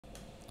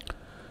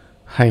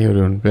Hi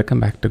everyone, welcome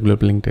back to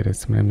Global Link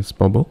Terrace. My name is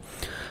Bobo.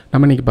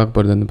 நம்ம இன்னைக்கு பார்க்க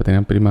போகிறது வந்து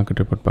பார்த்தீங்கன்னா ப்ரீ மார்க்கெட்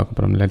ரிப்போர்ட் பார்க்க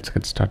போகிறோம். Let's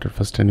get started.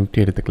 First Nifty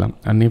எடுத்துக்கலாம்.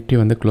 நிஃப்டி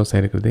வந்து க்ளோஸ்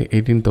ஆகிருக்கிறது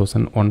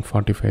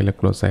 18,145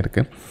 க்ளோஸ்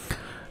ஆகிருக்கு.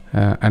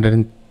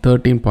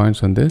 113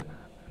 பாயிண்ட்ஸ் வந்து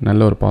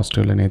நல்ல ஒரு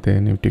பாசிட்டிவில் நேற்று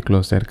நிஃப்டி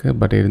க்ளோஸ் ஆகிருக்கு.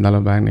 பட்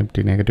இருந்தாலும் பேங்க்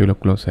நிஃப்டி நெகட்டிவில்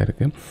க்ளோஸ்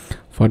ஆகிருக்கு.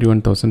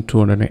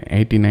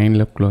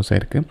 41,289 க்ளோஸ்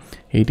ஆகிருக்கு.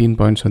 18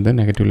 பாயிண்ட்ஸ் வந்து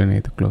நெகட்டிவில்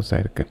நேற்று க்ளோஸ்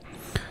ஆகிருக்கு.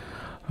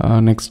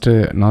 நெக்ஸ்ட்டு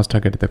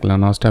நாஸ்டாக்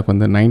எடுத்துக்கலாம். நாஸ்டாக்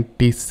வந்து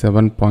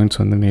 97 பாயிண்ட்ஸ்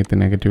வந்து நேற்று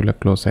நெகட்டிவில்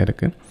க்ளோஸ்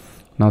ஆகிருக்கு.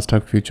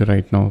 Nasdaq future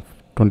right no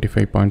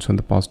 25 points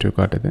வந்து பாசிட்டிவ்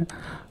காட்டுது.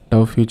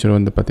 டவ் ஃபியூச்சர்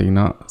வந்து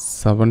பார்த்திங்கன்னா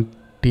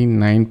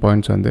 79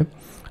 பாயிண்ட்ஸ் வந்து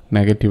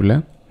நெகட்டிவில்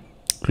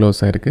க்ளோஸ்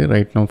ஆகிருக்கு.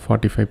 ரைட் நோ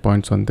 45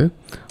 பாயிண்ட்ஸ் வந்து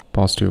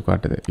பாசிட்டிவ்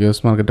காட்டுது.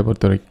 யூஎஸ் மார்க்கெட்டை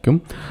பொறுத்த வரைக்கும்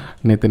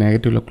நேற்று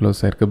நெகட்டிவில்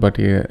க்ளோஸ் ஆகிருக்கு. பட்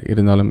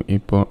இருந்தாலும்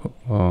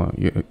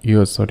இப்போது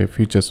யூஎஸோடைய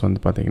ஃபியூச்சர்ஸ்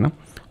வந்து பார்த்திங்கன்னா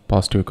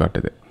பாசிட்டிவ்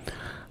காட்டுது.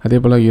 அதே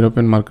போல்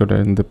யூரோப்பியன் மார்க்கெட்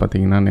வந்து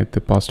பார்த்திங்கன்னா நேற்று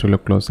பாசிட்டிவில்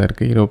க்ளோஸ்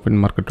ஆகிருக்கு. யூரோப்பியன்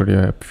மார்க்கெட்டுடைய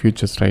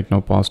ஃபியூச்சர்ஸ் ரைட் நோ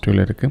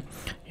பாசிட்டிவில் இருக்குது.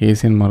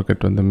 ஏசியன்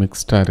மார்க்கெட் வந்து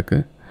மிக்ஸ்டாக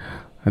இருக்குது.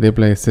 அதே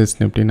போல் எஸ்எஸ்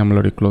நிஃப்டி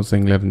நம்மளுடைய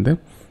க்ளோசிங்லேருந்து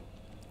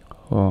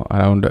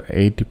அரவுண்டு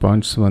 80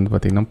 பாயிண்ட்ஸ் வந்து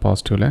பார்த்திங்கன்னா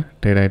பாசிட்டிவில்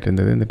ட்ரேட் ஆகிட்டு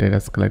இருந்தது. இந்த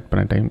டேட்டாஸ் கலெக்ட்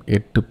பண்ண டைம்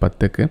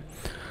 8:10க்கு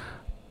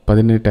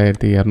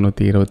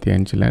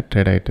 18,225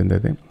 ட்ரேட் ஆகிட்டு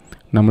இருந்தது.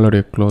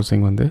 நம்மளுடைய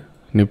க்ளோசிங் வந்து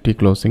நிஃப்டி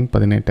க்ளோசிங்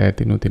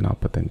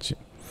 18,145.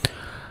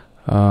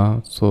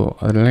 ஸோ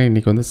அதனால்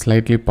இன்றைக்கி வந்து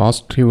ஸ்லைட்லி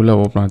பாசிட்டிவில்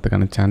ஓப்பன்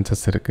ஆகிறதுக்கான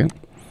சான்சஸ் இருக்குது.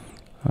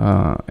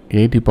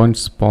 80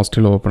 பாயிண்ட்ஸ்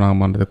பாசிட்டிவில் ஓப்பன்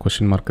ஆகுமான்றது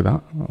கொஷின் மார்க் தான்.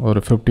 ஒரு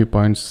 50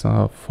 பாயிண்ட்ஸ்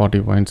 40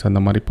 பாயிண்ட்ஸ் அந்த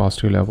மாதிரி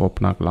பாசிட்டிவில்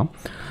ஓப்பன் ஆகலாம்.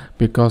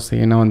 பிகாஸ்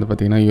ஏன்னா வந்து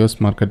பார்த்திங்கன்னா யூஎஸ்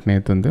மார்க்கெட்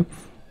நேற்று வந்து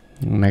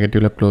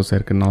நெகட்டிவில் க்ளோஸ்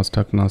ஆகிருக்கு.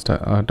 Nasdaq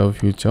tau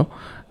future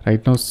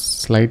right no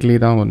slightly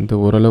தான் வந்து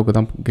ஓரளவுக்கு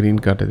தான்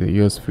க்ரீன் காட்டுது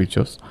யூஎஸ்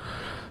ஃபியூச்சர்ஸ்.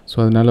 ஸோ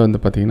அதனால்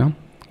வந்து பார்த்திங்கன்னா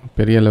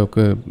பெரிய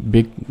அளவுக்கு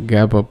பிக்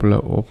கேப் அப்பில்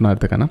ஓப்பன்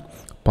ஆகிறதுக்கான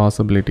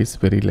பாசிபிலிட்டிஸ்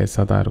வெரி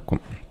லெஸ்ஸாக தான்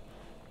இருக்கும்.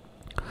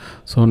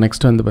 ஸோ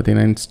நெக்ஸ்ட் வந்து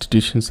பார்த்திங்கன்னா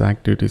இன்ஸ்டிடியூஷன்ஸ்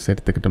ஆக்டிவிட்டீஸ்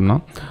எடுத்துக்கிட்டோம்னா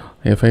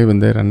எஃப்ஐ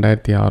வந்து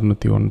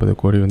 2,609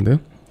 கோடி வந்து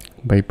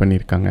பை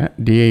பண்ணியிருக்காங்க.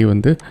 டிஐ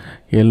வந்து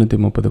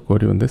 730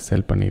 கோடி வந்து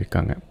செல்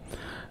பண்ணியிருக்காங்க.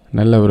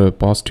 நல்ல ஒரு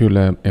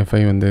பாசிட்டிவில்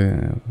எஃப்ஐ வந்து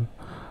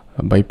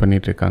பை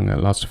பண்ணிகிட்ருக்காங்க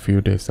லாஸ்ட் ஃபியூ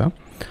டேஸாக.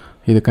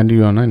 இது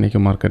கண்டினியூ ஆனால்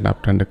இன்றைக்கி மார்க்கெட்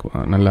அப் ட்ரெண்டுக்கு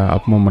நல்ல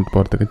அப் மூமெண்ட்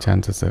போகிறதுக்கு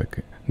சான்சஸ்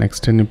இருக்குது.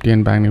 Next Nifty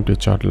and bank Nifty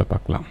சார்ட்டில்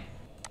பார்க்கலாம்.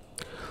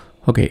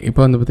 ஓகே,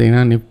 இப்போ வந்து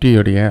பார்த்திங்கன்னா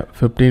நிஃப்டியோடைய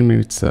 15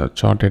 மினிட்ஸ்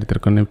சார்ட்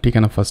எடுத்திருக்கோம்.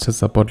 நிஃப்டிக்கான ஃபஸ்ட்டு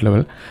சப்போர்ட்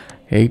லெவல்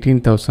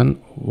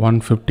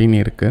 18,115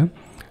 இருக்குது.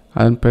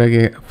 அதன்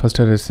பிறகு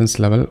ஃபஸ்ட்டு ரெசிஸ்டன்ஸ்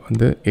லெவல்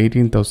வந்து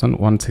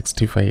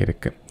 18,165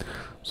 இருக்குது.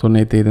 ஸோ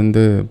நேற்று இது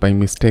வந்து பை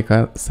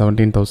மிஸ்டேக்காக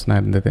 17,000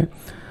 இருந்தது.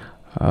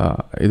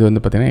 இது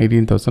வந்து பார்த்திங்கன்னா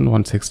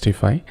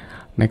 18,165.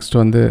 நெக்ஸ்ட்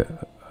வந்து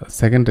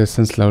செகண்ட்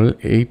ரெசிஸ்டன்ஸ் லெவல்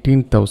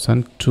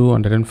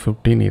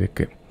 18,215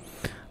 இருக்குது.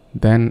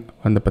 தென்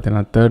வந்து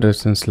பார்த்திங்கன்னா third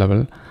resistance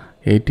level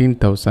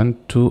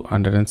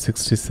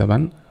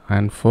 18,267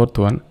 and fourth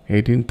one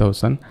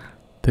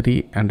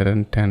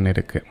 18,310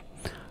 இருக்குது.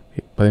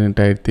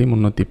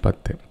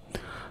 18,310.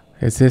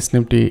 எஸ்எஸ்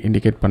நிஃப்டி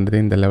இண்டிகேட் பண்ணுறது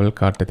இந்த லெவல்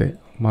காட்டுது.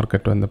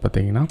 மார்க்கெட் வந்து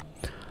பார்த்திங்கன்னா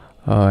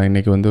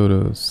இன்றைக்கி வந்து ஒரு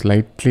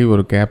ஸ்லைட்லி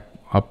ஒரு கேப்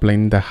அப்பில்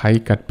இந்த ஹை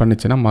கட்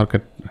பண்ணிச்சுன்னா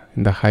மார்க்கெட்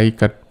இந்த ஹை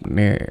கட்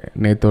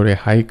நேற்றோடைய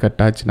ஹை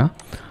கட் ஆச்சுன்னா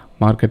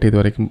மார்க்கெட் இது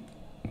வரைக்கும்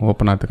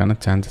ஓப்பன் ஆகிறதுக்கான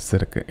சான்சஸ்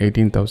இருக்குது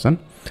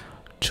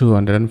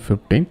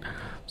 18,215.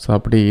 ஸோ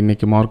அப்படி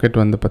இன்றைக்கி மார்க்கெட்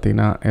வந்து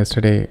பார்த்திங்கன்னா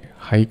எஸ்டர்டே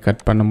ஹை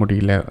கட் பண்ண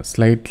முடியல,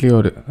 ஸ்லைட்லி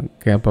ஒரு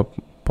கேப் அப்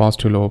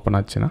பாசிட்டிவில் ஓப்பன்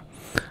ஆச்சுன்னா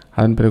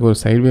அதன் பிறகு ஒரு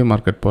சைட்வே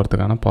மார்க்கெட்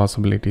போகிறதுக்கான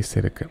பாசிபிலிட்டிஸ்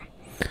இருக்குது.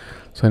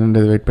 ஸோ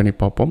என்னது வெயிட் பண்ணி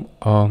பார்ப்போம்.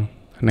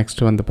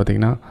 நெக்ஸ்ட்டு வந்து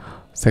பார்த்திங்கன்னா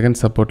செகண்ட்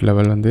சப்போர்ட்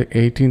லெவல் வந்து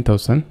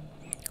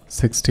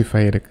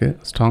 18,065 இருக்குது.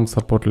 ஸ்ட்ராங்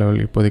சப்போர்ட் லெவல்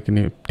இப்போதைக்கு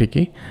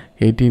நிஃப்டிக்கு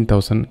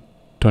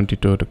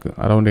 18,022 இருக்குது.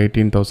 அரௌண்ட்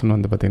 18,000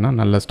 வந்து பார்த்திங்கன்னா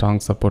நல்ல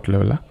ஸ்ட்ராங் சப்போர்ட்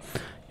லெவலாக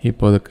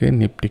இப்போதைக்கு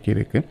நிஃப்டிக்கு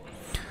இருக்குது.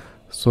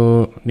 ஸோ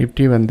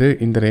நிஃப்டி வந்து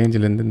இந்த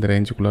ரேஞ்சிலேருந்து இந்த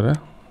ரேஞ்சுக்குள்ளார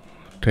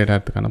ட்ரேட்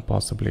ஆகிறதுக்கான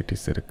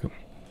பாசிபிலிட்டிஸ் இருக்குது.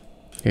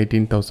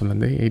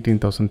 18,000லேருந்து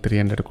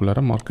 18,300க்குள்ளார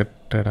மார்க்கெட்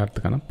ட்ரேட்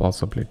ஆகிறதுக்கான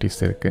பாசிபிலிட்டிஸ்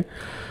இருக்குது.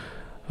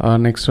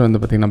 நெக்ஸ்ட்டு வந்து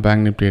பார்த்திங்கன்னா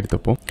பேங்க் நிஃப்டி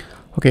எடுத்துப்போம்.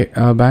 ஓகே,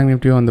 பேங்க்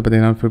நிஃப்டியும் வந்து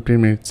பார்த்திங்கன்னா 15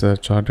 மினிட்ஸ்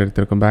சார்ட்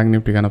எடுத்திருக்கோம். பேங்க்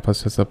நிஃப்டிக்கான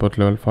ஃபஸ்ட்டு சப்போர்ட்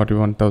லெவல்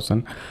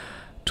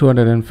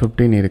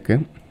 41,215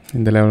 இருக்குது.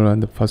 இந்த லெவல்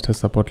வந்து ஃபஸ்ட்டு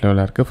சப்போர்ட்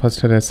லெவலாக இருக்குது.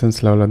 ஃபஸ்ட்டு ரெசிஸ்டன்ஸ்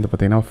லெவல் வந்து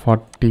பார்த்திங்கன்னா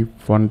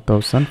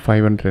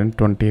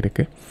 41,520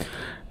 இருக்குது.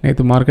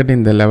 நேற்று மார்க்கெட்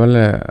இந்த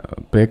லெவலில்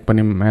பிரேக்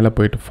பண்ணி மேலே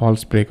போயிட்டு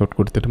ஃபால்ஸ் பிரேக் அவுட்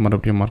கொடுத்துட்டு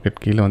மறுபடியும்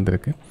மார்க்கெட் கீழே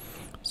வந்திருக்கு.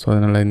 ஸோ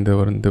அதனால் இந்த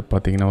வந்து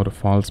பார்த்திங்கன்னா ஒரு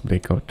ஃபால்ஸ்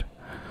பிரேக் அவுட்.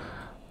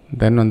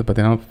 தென் வந்து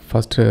பார்த்திங்கன்னா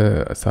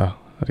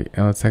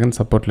செகண்ட்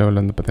சப்போர்ட் லெவல்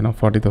வந்து பார்த்திங்கன்னா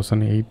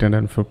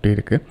 40,850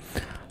 இருக்குது.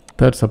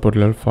 தேர்ட் சப்போர்ட்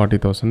லெவல்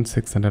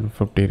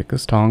 40,650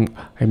 இருக்குது. ஸ்ட்ராங்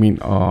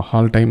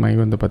ஆல் டைம் ஹை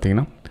வந்து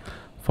பார்த்திங்கன்னா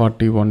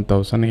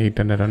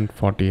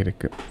 41,840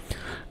 இருக்குது.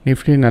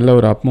 நிஃப்டி நல்ல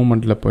ஒரு அப்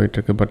மூமெண்ட்டில்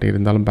போயிட்டுருக்கு. பட்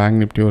இருந்தாலும் பேங்க்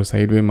நிஃப்டி ஒரு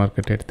சைட்வே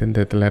மார்க்கெட் எடுத்து இந்த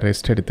இடத்துல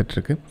ரெஸ்ட்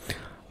எடுத்துகிட்ருக்கு.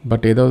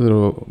 பட் ஏதோ ஒரு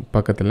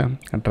பக்கத்தில்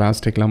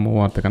டிராஸ்டிக்லாம் மூவ்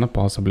ஆகிறதுக்கான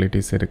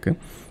பாசிபிலிட்டிஸ் இருக்குது.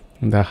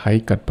 இந்த ஹை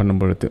கட் பண்ணும்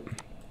பொழுது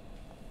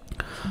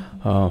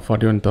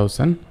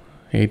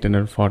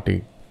 41,840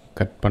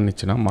 கட்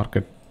பண்ணிச்சுன்னா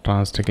மார்க்கெட்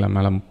டிராஸ்டிக்கில்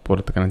மேலே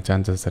போகிறதுக்கான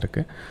சான்சஸ்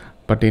இருக்குது.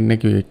 பட்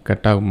இன்றைக்கி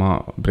கட் ஆகுமா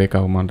பிரேக்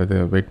ஆகுமான்றது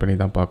வெயிட் பண்ணி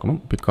தான் பார்க்கணும்.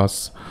 பிகாஸ்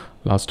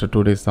லாஸ்ட்டு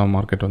 2 days தான்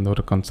மார்க்கெட் வந்து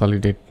ஒரு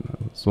கன்சாலிடேட்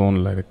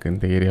ஜோனில் இருக்குது,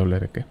 இந்த ஏரியாவில்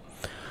இருக்குது.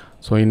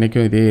 ஸோ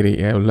இன்றைக்கும் இதே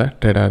ஏரியாவில்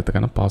ட்ரேட்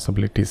ஆகிறதுக்கான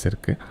பாசிபிலிட்டிஸ்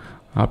இருக்குது.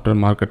 ஆஃப்டர்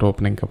மார்க்கெட்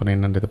ஓப்பனிங்க்கு அப்புறம்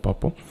என்னன்றது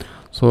பார்ப்போம்.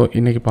 ஸோ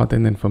இன்றைக்கி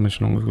பார்த்த இந்த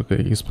இன்ஃபர்மேஷன் உங்களுக்கு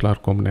யூஸ்ஃபுல்லாக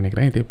இருக்கும்னு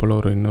நினைக்கிறேன். இதே போல்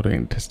இன்னொரு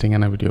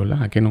இன்ட்ரெஸ்டிங்கான வீடியோவில்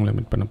அகைன் உங்களை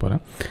மீட் பண்ண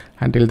போகிறேன்.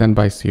 Until then,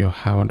 bye, see you,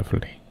 have a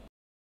wonderful day.